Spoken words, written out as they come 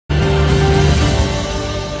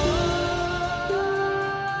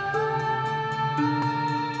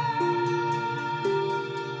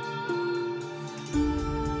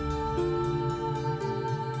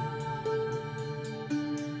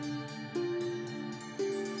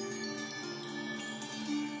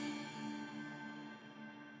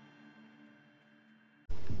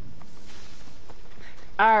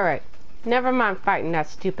Alright. Never mind fighting that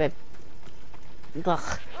stupid...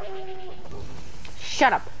 Ugh.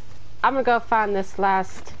 Shut up. I'm gonna go find this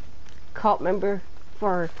last cult member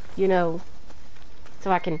for, you know,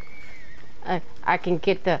 so I can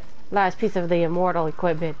get the last piece of the immortal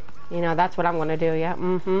equipment. You know, that's what I'm gonna do, yeah.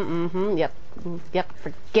 Yep. Yep,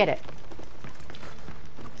 forget it.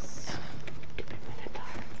 Stupid Minotaur.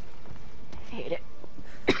 I hate it.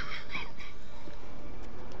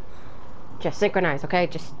 Just synchronize, okay?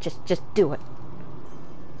 Just do it.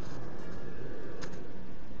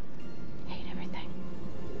 Hate everything.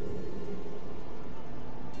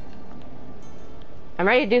 I'm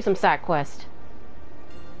ready to do some side quest.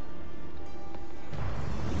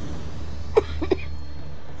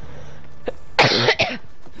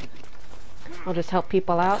 I'll just help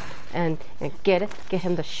people out and get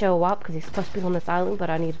him to show up because he's supposed to be on this island, but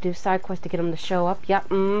I need to do side quest to get him to show up. Yep,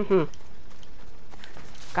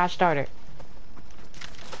 Gosh darn it.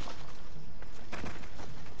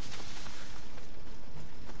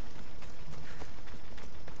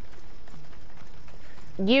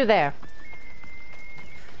 You there.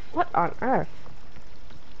 What on earth?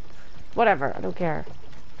 Whatever, I don't care.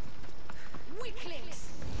 Weaklings,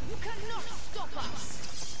 you cannot stop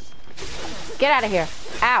us. Get out of here.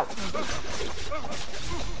 Ow.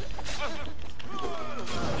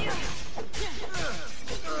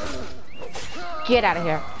 Get out of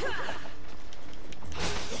here.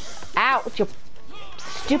 Ow, with your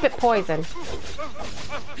stupid poison.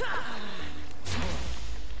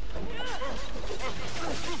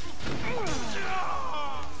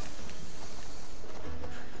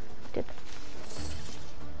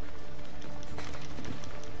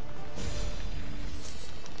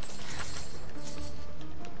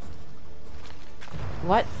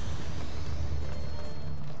 What?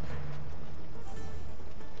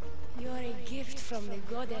 You're a gift from the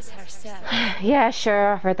goddess herself. Yeah,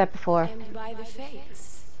 sure, I've heard that before. And by the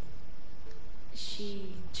fates,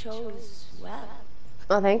 she chose well.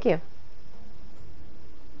 Oh, thank you.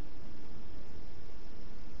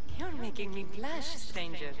 You're making me blush,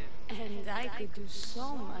 stranger. And I could do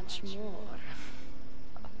so much more.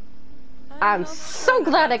 I'm so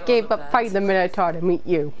glad I gave up fighting the Minotaur to meet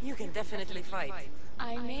you. You can definitely fight.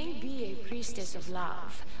 I may be a priestess of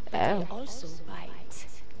love, but I also bite.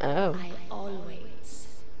 Oh. I always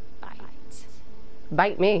bite.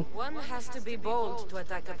 Bite me. One has to be bold to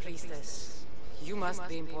attack a priestess. You must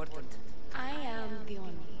be important. I am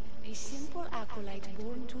Dione, a simple acolyte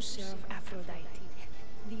born to serve Aphrodite.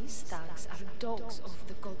 These thugs are dogs of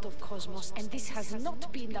the cult of Cosmos, and this has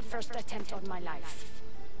not been the first attempt on my life.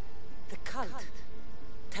 The cult.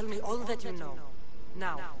 Tell me all that you know.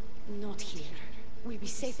 Now. Not here. We'll be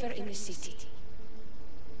safer in the city.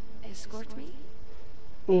 Escort me?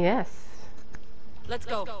 Yes. Let's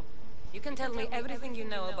go. You can tell me everything you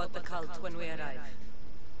know about the cult when we arrive.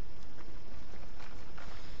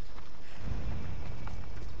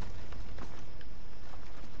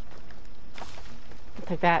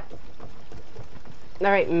 Take that.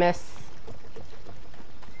 Alright, miss.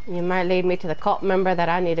 You might lead me to the cult member that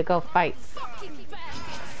I need to go fight. Fucking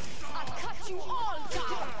bandits! I'll cut you all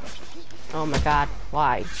down! Oh my god,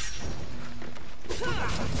 why?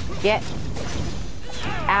 Get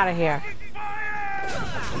out of here.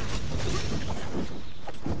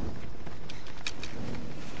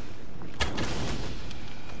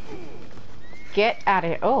 Get out of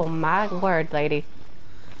here. Oh my word, lady.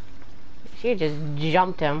 She just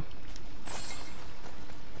jumped him.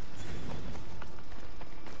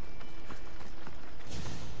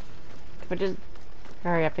 But just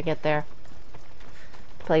hurry up and get there.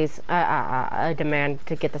 Please, I demand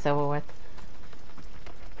to get this over with.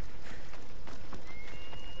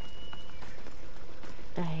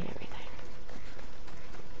 I hate everything.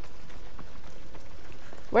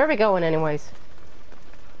 Where are we going anyways?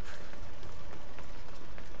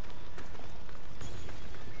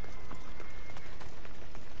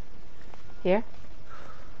 Here?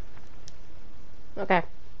 Okay.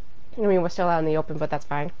 I mean, we're still out in the open, but that's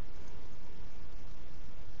fine.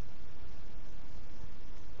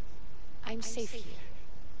 I'm safe here.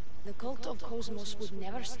 The cult of Cosmos would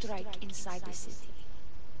never strike inside the city.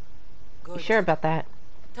 You sure about that?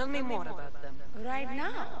 Tell me more about them. Right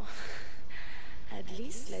now. At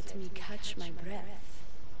least let me catch my breath.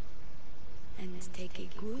 And take a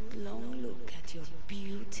good long look at your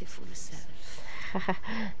beautiful self.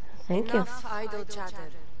 Thank Enough idle chatter.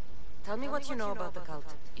 Tell me what you know about the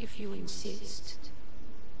cult. If you insist.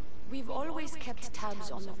 We've always kept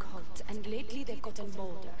tabs on the cult, and lately they've gotten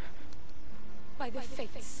bolder. By the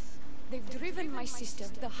fates, they've driven my sister,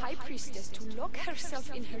 the High Priestess, to lock herself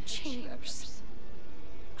in her chambers.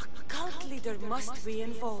 A cult leader must be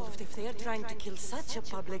involved if they are trying to kill such a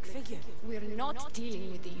public figure. We're not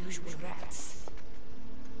dealing with the usual rats.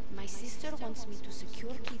 My sister wants me to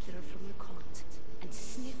secure Keithra from the cult and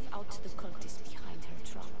sniff out the cultists behind her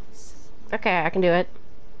troubles. Okay, I can do it.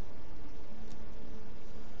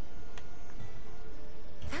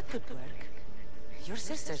 That could work. Your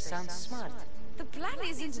sister sounds smart. The plan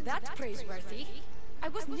isn't that praiseworthy. I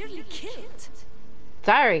was nearly killed.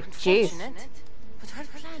 Sorry, jeez. Fortunate, but her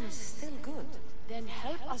plan is still good. Then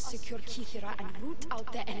help us secure Keithra and root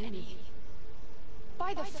out the enemy.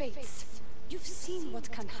 By the fates, you've seen what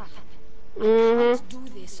can happen. I can't do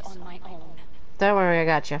this on my own. Don't worry, I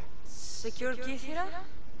got you. Secure Keithra?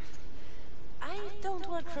 I don't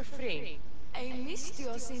work for free. A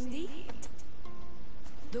mystios indeed.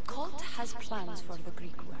 The cult has plans for the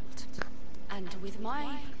Greek world. And with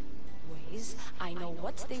my ways, I know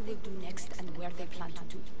what they will do next and where they plan to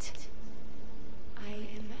do it. I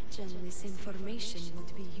imagine this information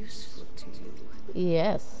would be useful to you.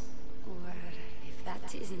 Yes. Or if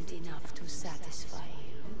that isn't enough to satisfy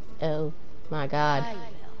you, Oh my god. I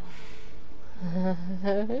will.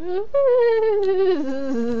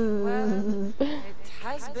 Well, it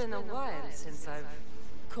has been a while since I've...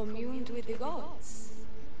 Communed with the gods.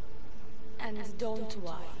 And don't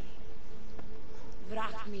worry.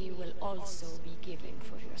 Vrachmi will also be given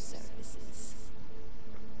for your services.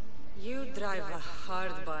 You drive a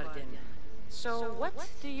hard bargain. So what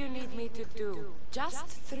do you need me to do? Just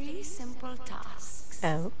 3 simple tasks.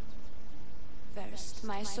 Oh. First,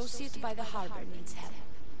 my associate by the harbor needs help.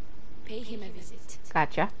 Pay him a visit.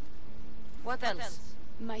 Gotcha. What else?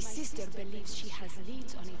 My sister believes she has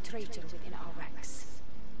leads on a traitor within our ranks.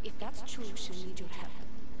 If that's true, she'll need your help.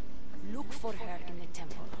 Look for her in the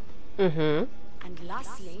temple. Mm-hmm. And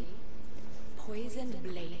lastly, poisoned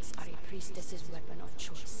blades are a priestess's weapon of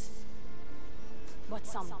choice. But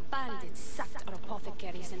some bandits sacked our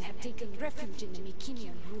apothecaries and have taken refuge in the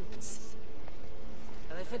Mycenian ruins.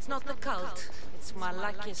 Well, if it's not the cult, it's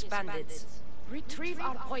Malaki's bandits. Retrieve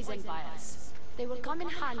our poison vials. They will come in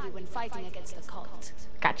handy when fighting against the cult.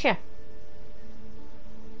 Gotcha.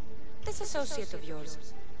 This associate of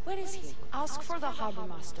yours, where is he? Ask for the harbor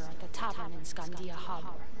master at the tavern in Scandia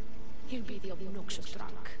Harbor. He'll be the obnoxious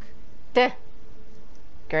drunk. Duh.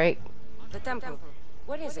 Great. The temple.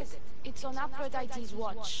 Where is it? It's on Aphrodite's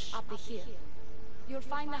watch, up the hill. You'll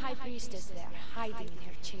find the high priestess there, hiding in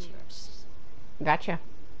her chambers. Gotcha.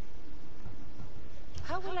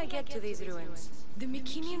 How will I get to these ruins? The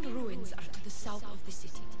Mycenian ruins are to the south of the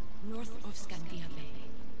city, north of Scandia Bay.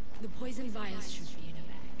 The poison vials should be in a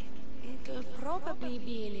bag. It'll probably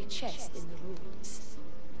be in a chest in the ruins.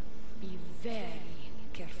 Be very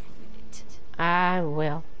careful with it. I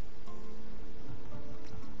will.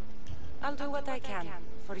 I'll do what I can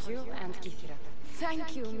for you and Keithra.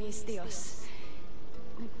 Thank you, Miss Dios.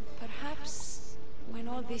 Perhaps when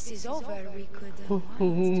all this is over, we could Priorities,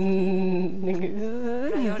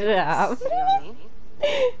 Leonie.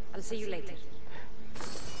 I'll see you later.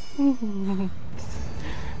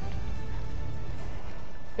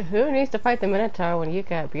 Who needs to fight the Minotaur when you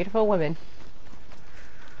got beautiful women?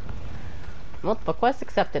 Multiple quests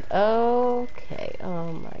accepted. Okay.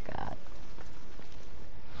 Oh my god.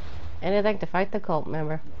 Anything to fight the cult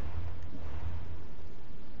member.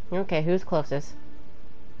 Okay, who's closest?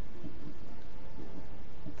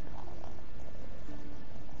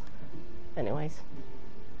 Anyways.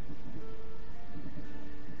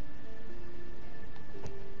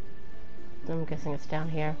 I'm guessing it's down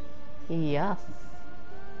here. Yes.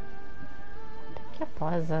 Take your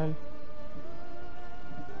poison.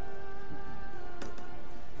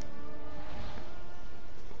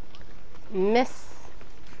 Miss.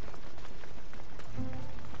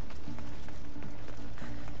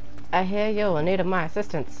 I hear you in need of my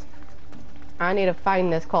assistance. I need to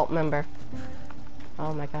find this cult member.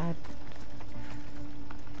 Oh my god.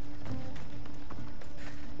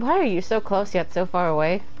 Why are you so close yet so far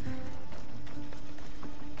away?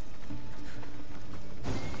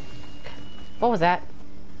 What was that?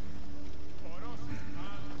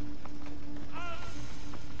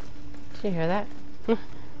 Did you hear that?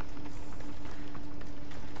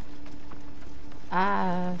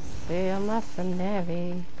 I see a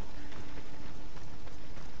mercenary.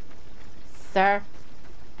 Sir?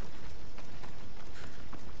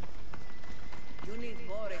 You need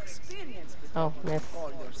more experience Oh, before you miss.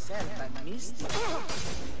 call yourself a mystic.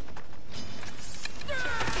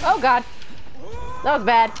 Oh god! That was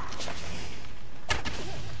bad.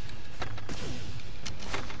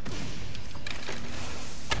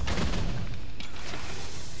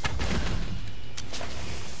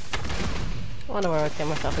 I wonder where I would get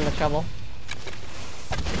myself into trouble.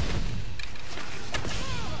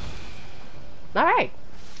 Alright.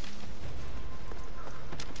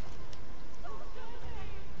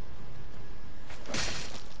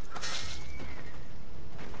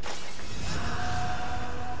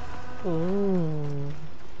 Ooh.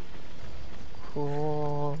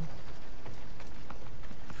 Cool.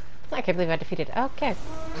 I can't believe I defeated it. Okay.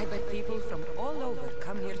 I bet people from all over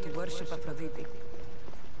come here to worship Aphrodite.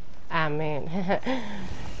 I mean...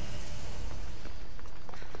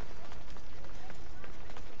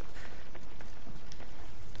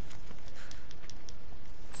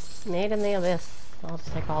 Made in the abyss. I'll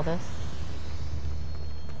just take all this.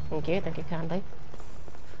 Thank you kindly.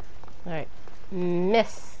 Alright.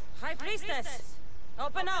 Miss. High Priestess!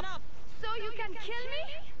 Open up! So you can kill me?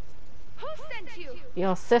 Who sent you?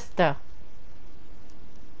 Your sister.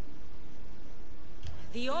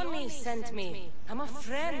 The Oni sent me. I'm a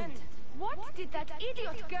friend. What did that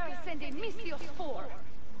idiot girl send a Misthios for?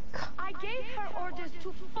 I gave her orders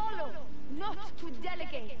to follow, not to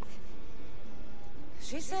delegate.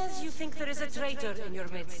 She says you think there is a traitor in your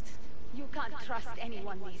midst. You can't trust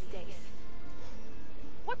anyone these days.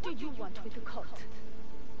 What do you want with the cult?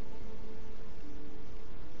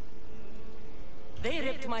 They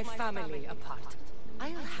ripped my family apart.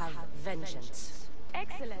 I'll have vengeance.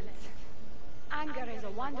 Excellent. Anger is a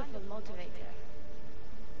wonderful motivator.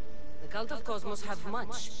 The Cult of Cosmos have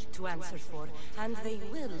much to answer for, and they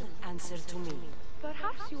will answer to me.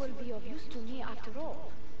 Perhaps you will be of use to me after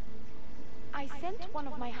all. I sent one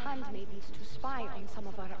of my handmaidens to spy on some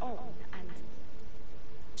of our own, and...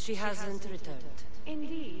 She hasn't returned.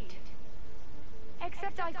 Indeed.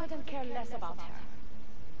 Except I couldn't care less about her.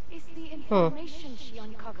 It's the information she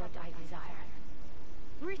uncovered I desire.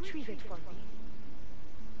 Retrieve it for me.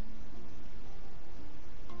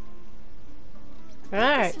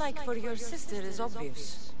 Alright. Dislike for your sister is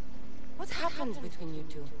obvious. What happened between you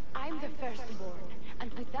two? I'm the firstborn,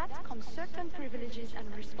 and with that comes certain privileges and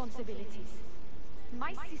responsibilities.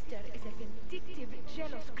 My sister is a vindictive,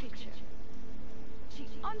 jealous creature. She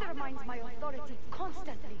undermines my authority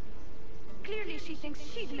constantly. Clearly she thinks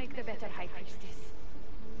she'd make the better High Priestess.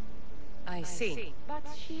 I see. But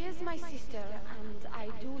she is my sister, and I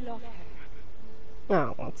do love her.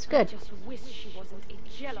 Oh, that's good. I just wish she wasn't a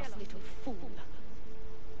jealous little fool.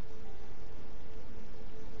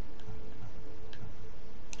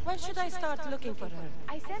 When should I start looking for her?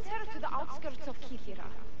 I sent her to the outskirts of Kithira.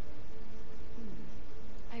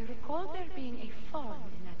 I recall there being a farm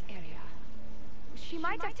in that area. She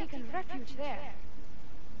might have taken refuge there.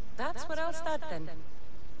 That's where I'll start then.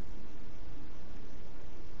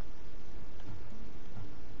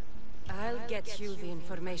 I'll get you the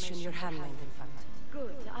information your handmaiden found.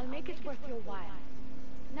 Good, I'll make it worth your while.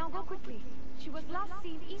 Now go quickly. She was last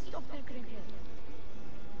seen east of Pilgrim Hill.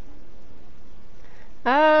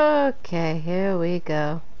 Okay, here we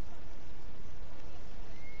go.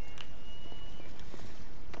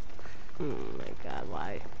 Oh my god,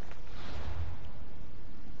 why?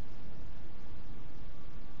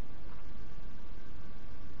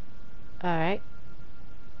 Alright.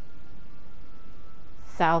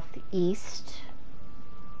 Southeast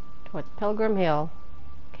towards Pilgrim Hill.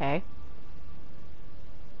 Okay.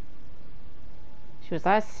 She was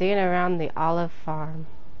last seen around the olive farm.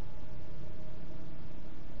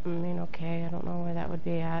 I mean, okay, I don't know where that would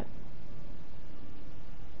be at.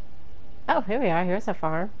 Oh, here we are. Here's a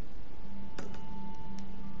farm.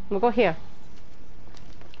 We'll go here.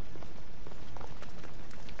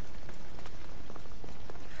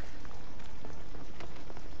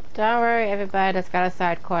 Don't worry, everybody that's got a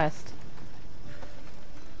side quest.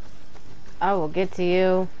 I will get to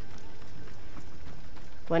you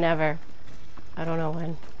whenever. I don't know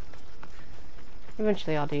when.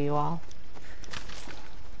 Eventually I'll do you all.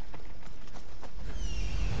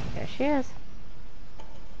 There she is.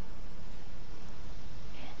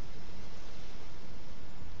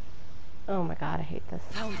 Oh my god, I hate this.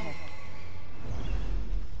 Found her.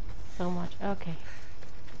 So much. Okay.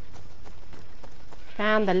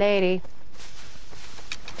 Found the lady.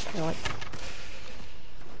 You know what?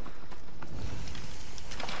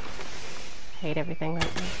 Hate everything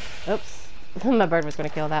right now. Oops. My bird was gonna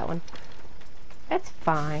kill that one. It's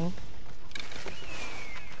fine.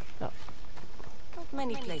 Oh. Not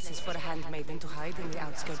many places for a handmaiden to hide in the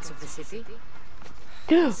outskirts of the city.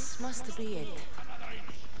 This must be it.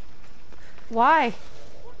 Why?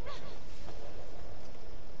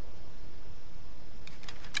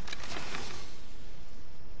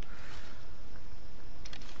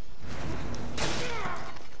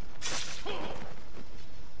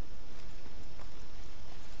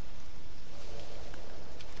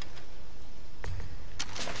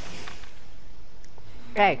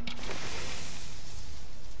 Hey.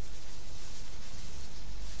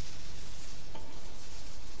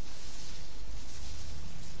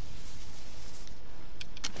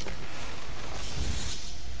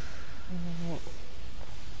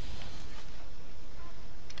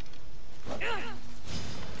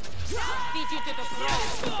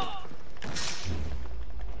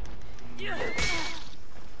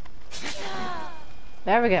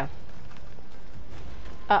 There we go.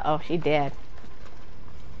 Uh-oh, she dead.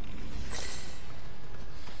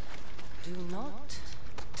 Do not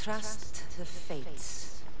trust the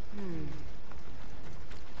fates.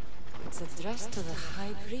 It's addressed to the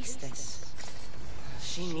High Priestess.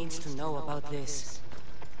 She needs to know about this.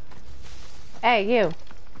 Hey, you.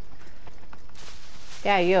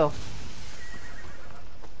 Yeah, you.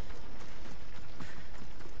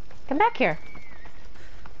 Come back here.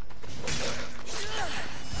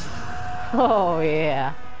 Oh,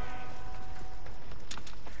 yeah.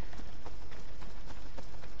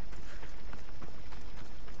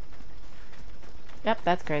 Yep,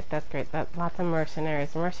 that's great, that's great. Lots of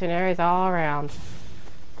mercenaries. Mercenaries all around.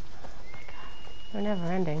 Oh my god. They're never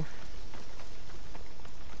ending.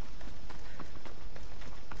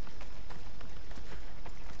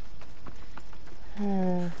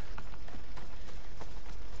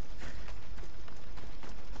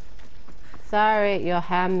 Sorry, your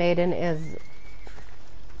handmaiden is...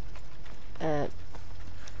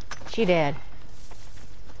 she dead.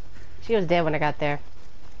 She was dead when I got there.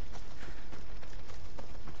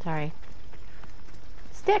 Sorry.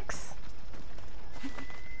 Sticks!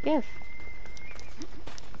 Give.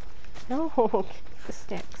 No, the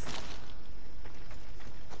sticks.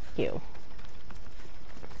 You.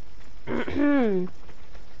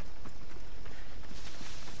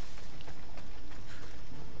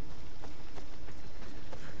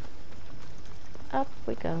 Up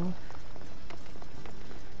we go.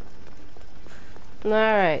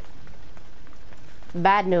 Alright.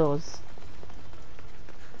 Bad news.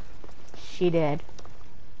 She did.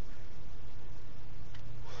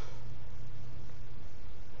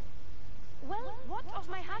 Well, what of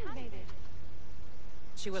my handmaiden?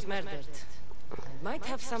 She was murdered. It might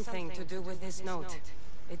have something to do with this note.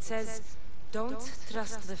 It says, "Don't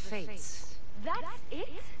trust the fates." That's it?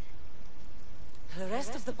 The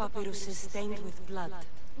rest of the papyrus is stained with blood.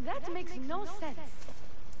 That makes no sense.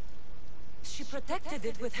 She protected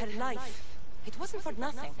it with her life. It wasn't for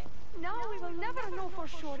nothing. Now we will never know for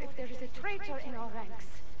sure if there is a traitor in our ranks.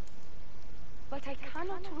 But I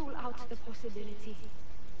cannot rule out the possibility.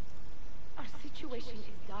 Our situation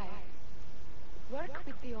is dire. Work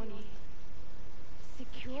with the Oni.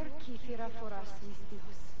 Secure Kithira for us,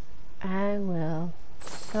 Mistios. I will.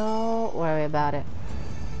 Don't worry about it.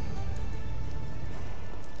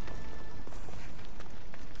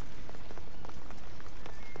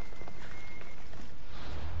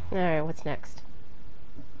 Alright, what's next?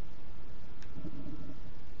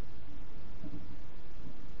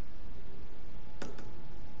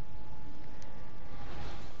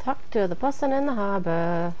 Talk to the person in the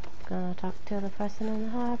harbor. Gonna talk to the person in the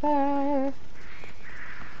harbor.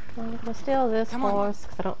 I'm gonna steal this horse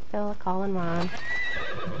because I don't feel like calling mine.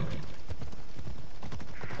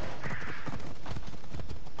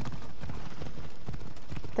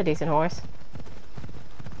 It's a decent horse.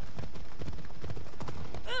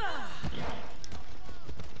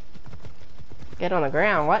 Get on the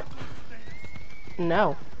ground, what?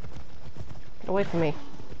 No. Get away from me.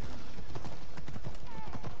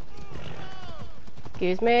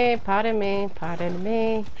 Excuse me, pardon me, pardon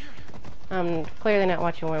me. I'm clearly not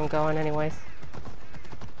watching where I'm going anyways.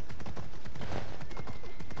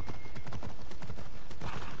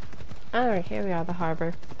 Alright, here we are, the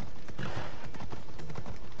harbor.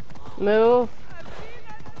 Move.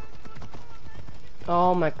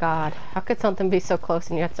 Oh my god. How could something be so close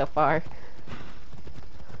and yet so far?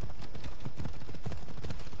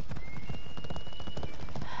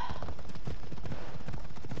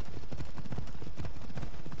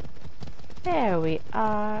 There we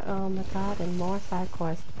are. Oh my god, and more side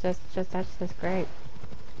quests. That's just great.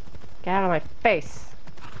 Get out of my face.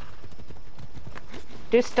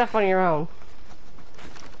 Do stuff on your own.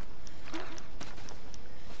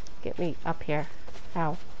 Get me up here.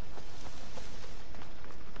 Ow.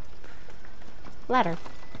 Ladder.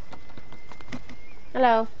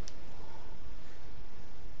 Hello.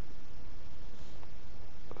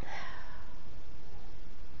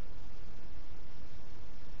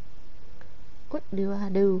 What do I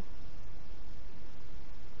do?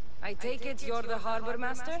 I take it you're the harbor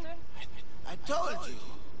master? I told you.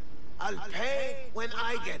 I'll pay when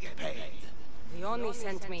I get paid. The Oni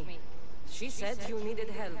sent me. She said you needed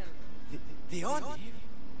help. The Oni?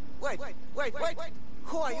 Wait.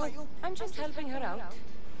 Who are you? I'm just helping her out.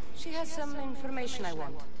 She has some information I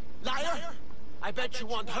want. Liar! I bet you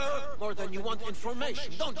want her more than you want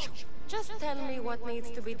information, don't you? Just tell me what needs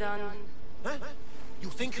to be done. Huh? You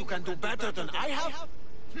think you can do better than I have?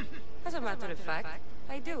 As a matter of fact,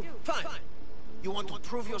 I do. Fine. You want to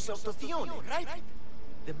prove yourself to Theoni, right?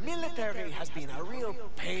 The military has been a real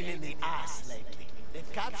pain in the ass lately.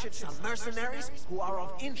 They've captured some mercenaries who are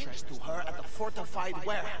of interest to her at the fortified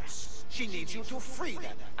warehouse. She needs you to free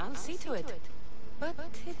them. I'll see to it. But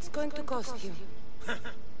it's going to cost you.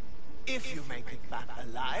 If you make it back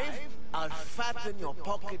alive, I'll fatten your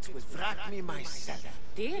pockets with drachmi myself.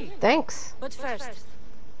 Deal. Thanks. But first,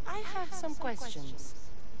 I have some questions.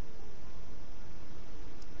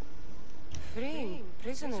 Freeing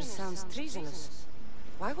prisoners sounds treasonous.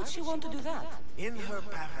 Why would she want to do that? In her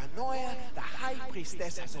paranoia, the High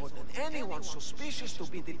Priestess has ordered anyone suspicious to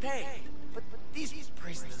be detained. But these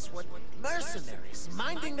prisoners were mercenaries,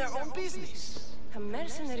 minding their own business. A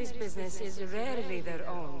mercenary's business is rarely their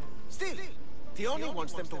own. Still, Theoni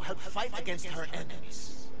wants them to help fight against her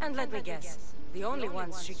enemies. And let me guess, the only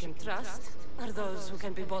ones she can trust are those who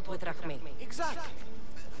can be bought with drachmi. Exactly.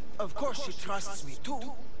 Of course she trusts me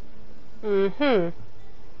too.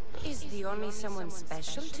 Mm-hmm. Is Theoni someone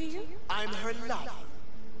special to you? I'm her lover.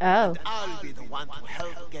 Oh. I'll be the one to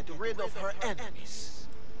help get rid of her enemies.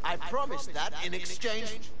 I promise that in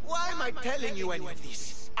exchange. Why am I telling you any of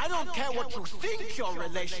this? I don't care what you think your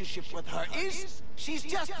relationship with her is. She's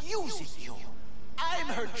just using you. I'm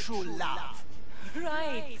her true love.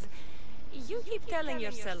 Right. You keep telling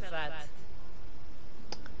yourself that.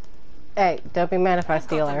 Hey, don't be mad if I I've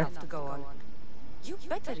steal got her. enough to go on. You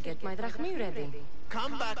better get my drachmi ready.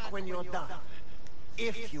 Come back when you're done.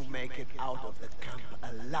 If you make it out of the camp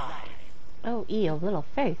alive. Oh, a little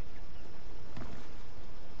face.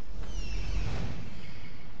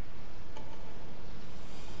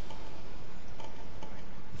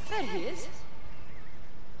 There he is.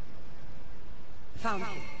 Found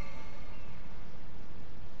him.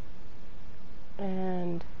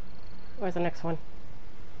 And where's the next one?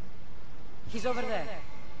 He's over there.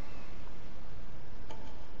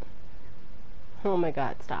 Oh my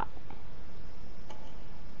god, stop.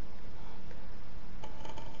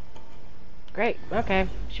 Great, okay,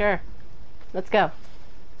 sure. Let's go.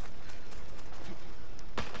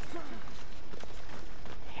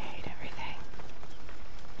 Hate everything.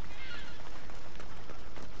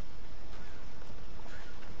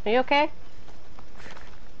 Are you okay?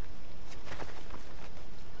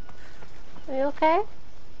 Are you okay?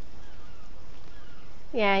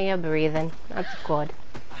 Yeah, you're breathing. That's good.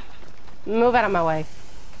 Move out of my way.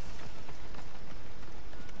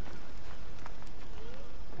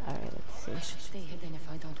 Alright, let's see. I should stay hidden if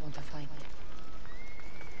I don't want to fight.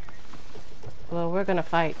 Well, we're gonna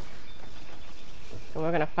fight. And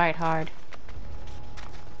we're gonna fight hard.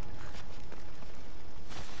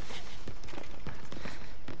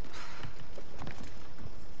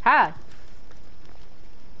 Hi!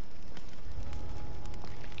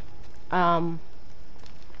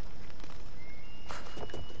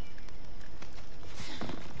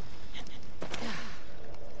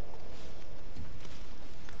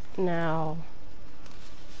 Now,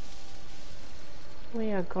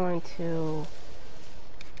 we are going to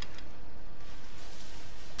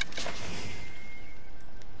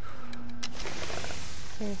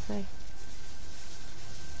seriously.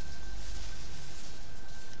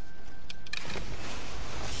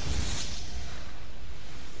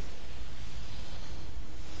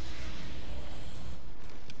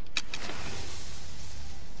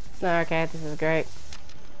 Okay, this is great.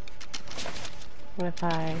 What if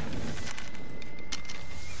I...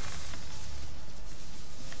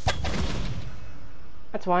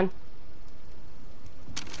 That's one.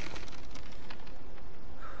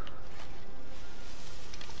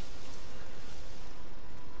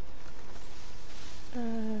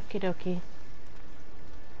 Okie dokie.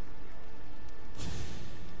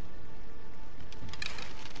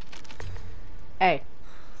 Hey,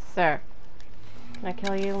 sir. Can I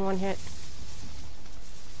kill you in one hit?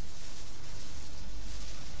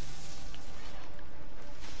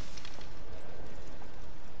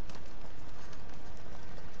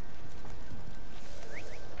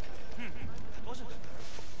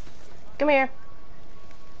 Come here.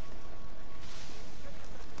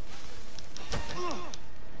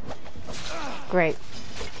 Great.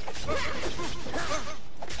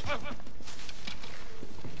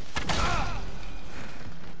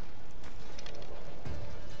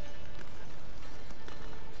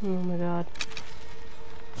 Oh my god.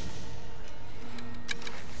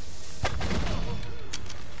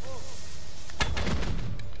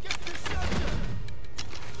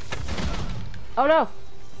 Oh no!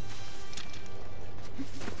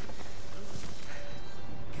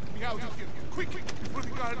 Get me out of here, quick, before the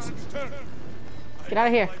guards return. Get out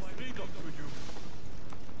of here.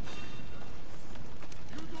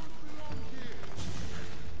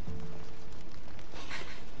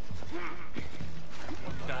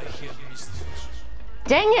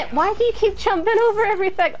 Dang it! Why do you keep jumping over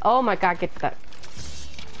everything? Oh my god, get that.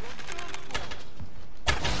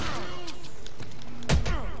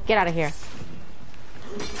 Get out of here.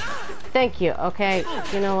 Thank you, okay?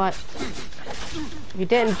 You know what? If you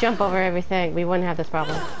didn't jump over everything, we wouldn't have this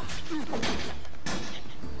problem.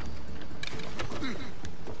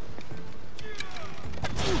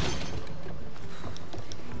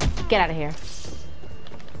 Get out of here.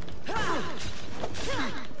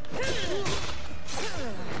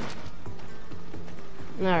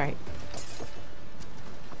 Alright.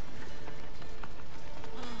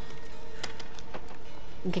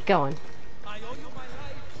 Get going.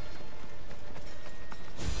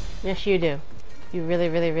 Yes, you do. You really,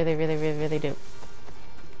 really, really, really, really, really do.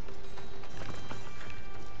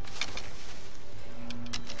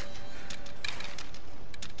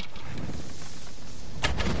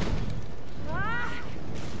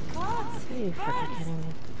 Are you freaking kidding me?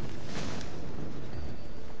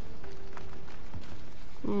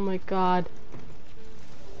 Oh my god.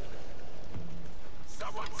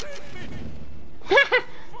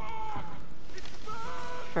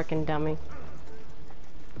 Frickin' dummy.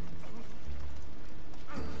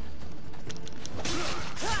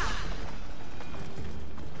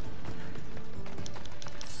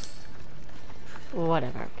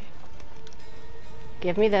 Whatever. Okay.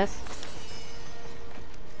 Give me this.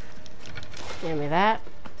 Give me that.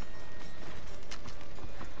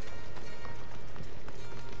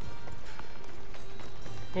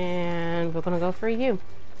 And we're gonna go for you.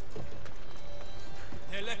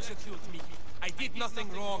 They'll execute me. I did nothing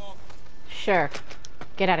wrong. Sure.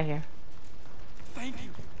 Get out of here. Thank you.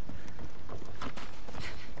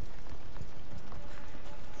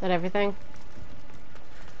 Is that everything?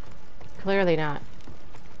 Clearly not.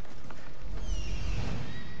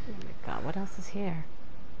 Oh my god, what else is here?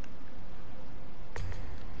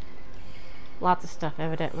 Lots of stuff,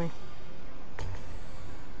 evidently.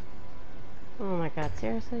 Oh my god,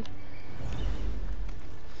 seriously?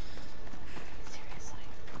 Seriously.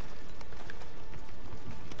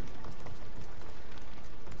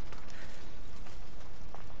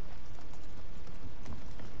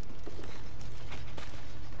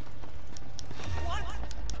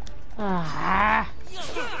 Ah!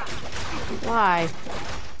 Why?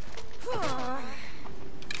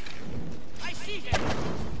 I see him.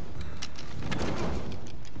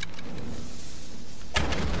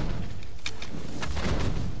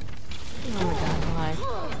 Oh my god, why?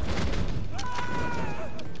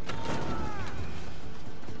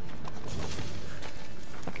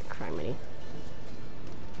 Fucking criminy.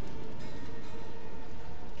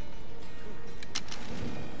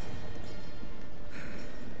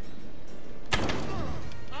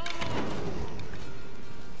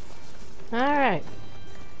 Alright.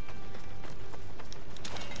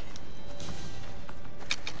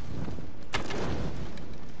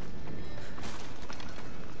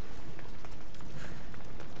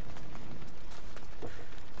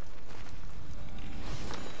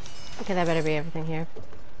 Okay, that better be everything here.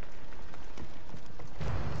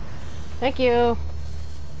 Thank you.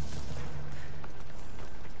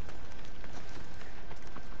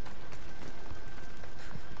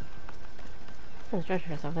 There's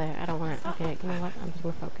treasures over there. I don't want it. Okay, you know what? I'm just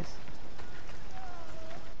gonna focus.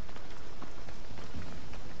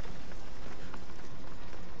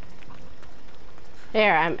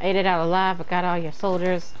 There, I'm ate it out alive. I got all your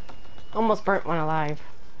soldiers. Almost burnt one alive.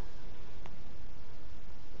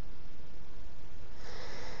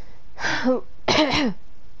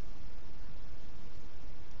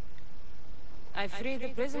 I freed the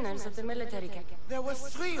prisoners at the military camp. There were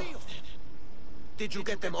 3 of them. Did you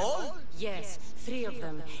get them all? Yes, 3 of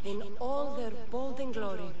them, in all their bold and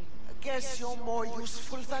glory. I guess you're more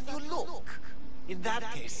useful than you look. In that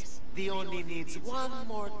case, the only needs one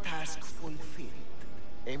more task fulfilled.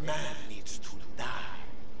 A man needs to die.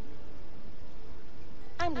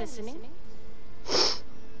 I'm listening.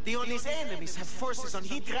 The Oni's enemies have forces on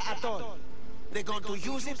Hydra Atoll. They're going to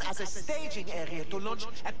use it as a staging area to launch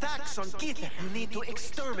attacks on Kita. You need to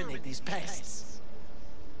exterminate these pests.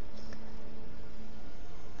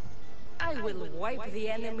 I will wipe the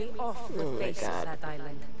enemy off the face of that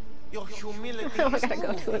island. Your humility Oh, I is gotta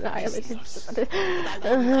go to an island. but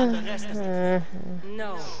I wouldn't underestimate.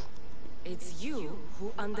 No, it's you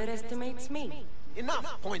who underestimates me.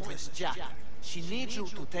 Enough pointless Jack. She needs you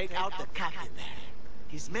to take out the captain there.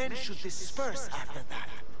 His men should disperse after that,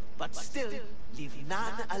 but still leave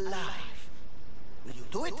none alive. Will you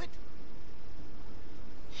do it?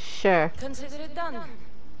 Sure. Consider it done.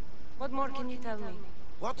 What more can you tell me?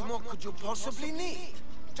 What more could you possibly need?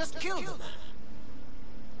 Just kill them.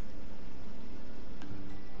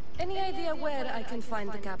 Any idea where I can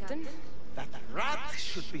find the captain? That rat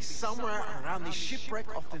should be somewhere around the shipwreck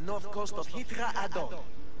of the north coast of Hitra Adol.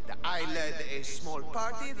 I led a small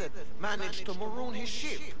party that managed to maroon his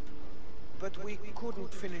ship. But we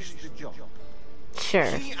couldn't finish the job. Sure.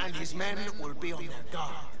 He and his men will be on their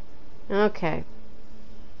guard. Okay.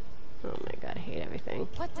 Oh my god, I hate everything.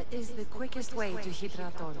 What is the quickest way to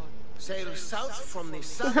Hidraton? Sail south from the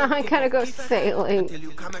southern I tip gotta of go Hitra sailing. until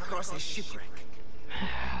you come across a shipwreck.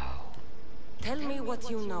 Tell me what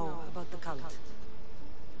you know about the cult.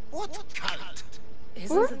 What cult?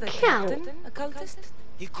 Isn't the cult? captain a cultist?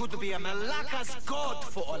 He could be a Malaka's god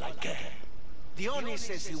for all I care. Dione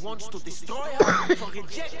says he wants to destroy her for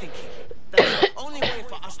rejecting him. That the only way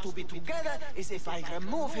for us to be together is if I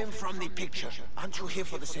remove him from the picture. Aren't you here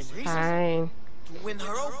for the same reason? Fine. To win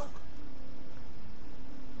her over?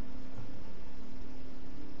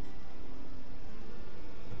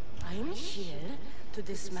 I'm here to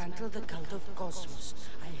dismantle the cult of Cosmos.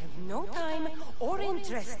 I have no time or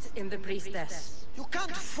interest in the priestess. You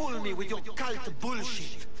can't fool me with your cult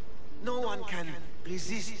bullshit. No one can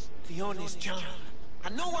resist Dione's charm.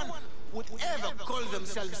 And no one would ever call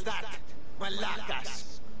themselves that.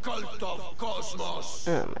 Malakas, cult of Cosmos.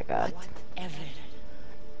 Oh my god. Ever.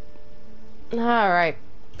 Alright.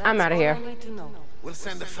 I'm out of here. All I need to know. We'll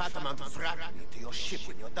send a fat amount of drachmae to your ship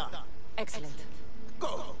when you're done. Excellent.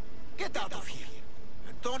 Go. Get out of here.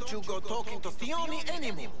 And don't you go talking to Thione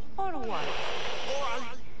anymore. Or what? Or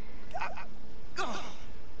I'll...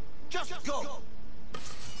 just go.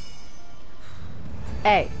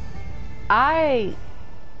 Hey. I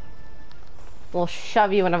will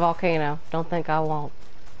shove you in a volcano. Don't think I won't.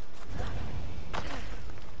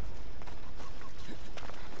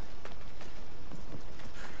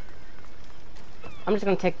 I'm just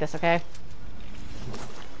gonna take this, okay?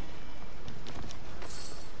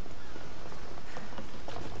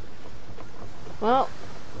 Well,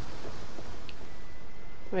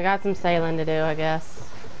 we got some sailing to do, I guess.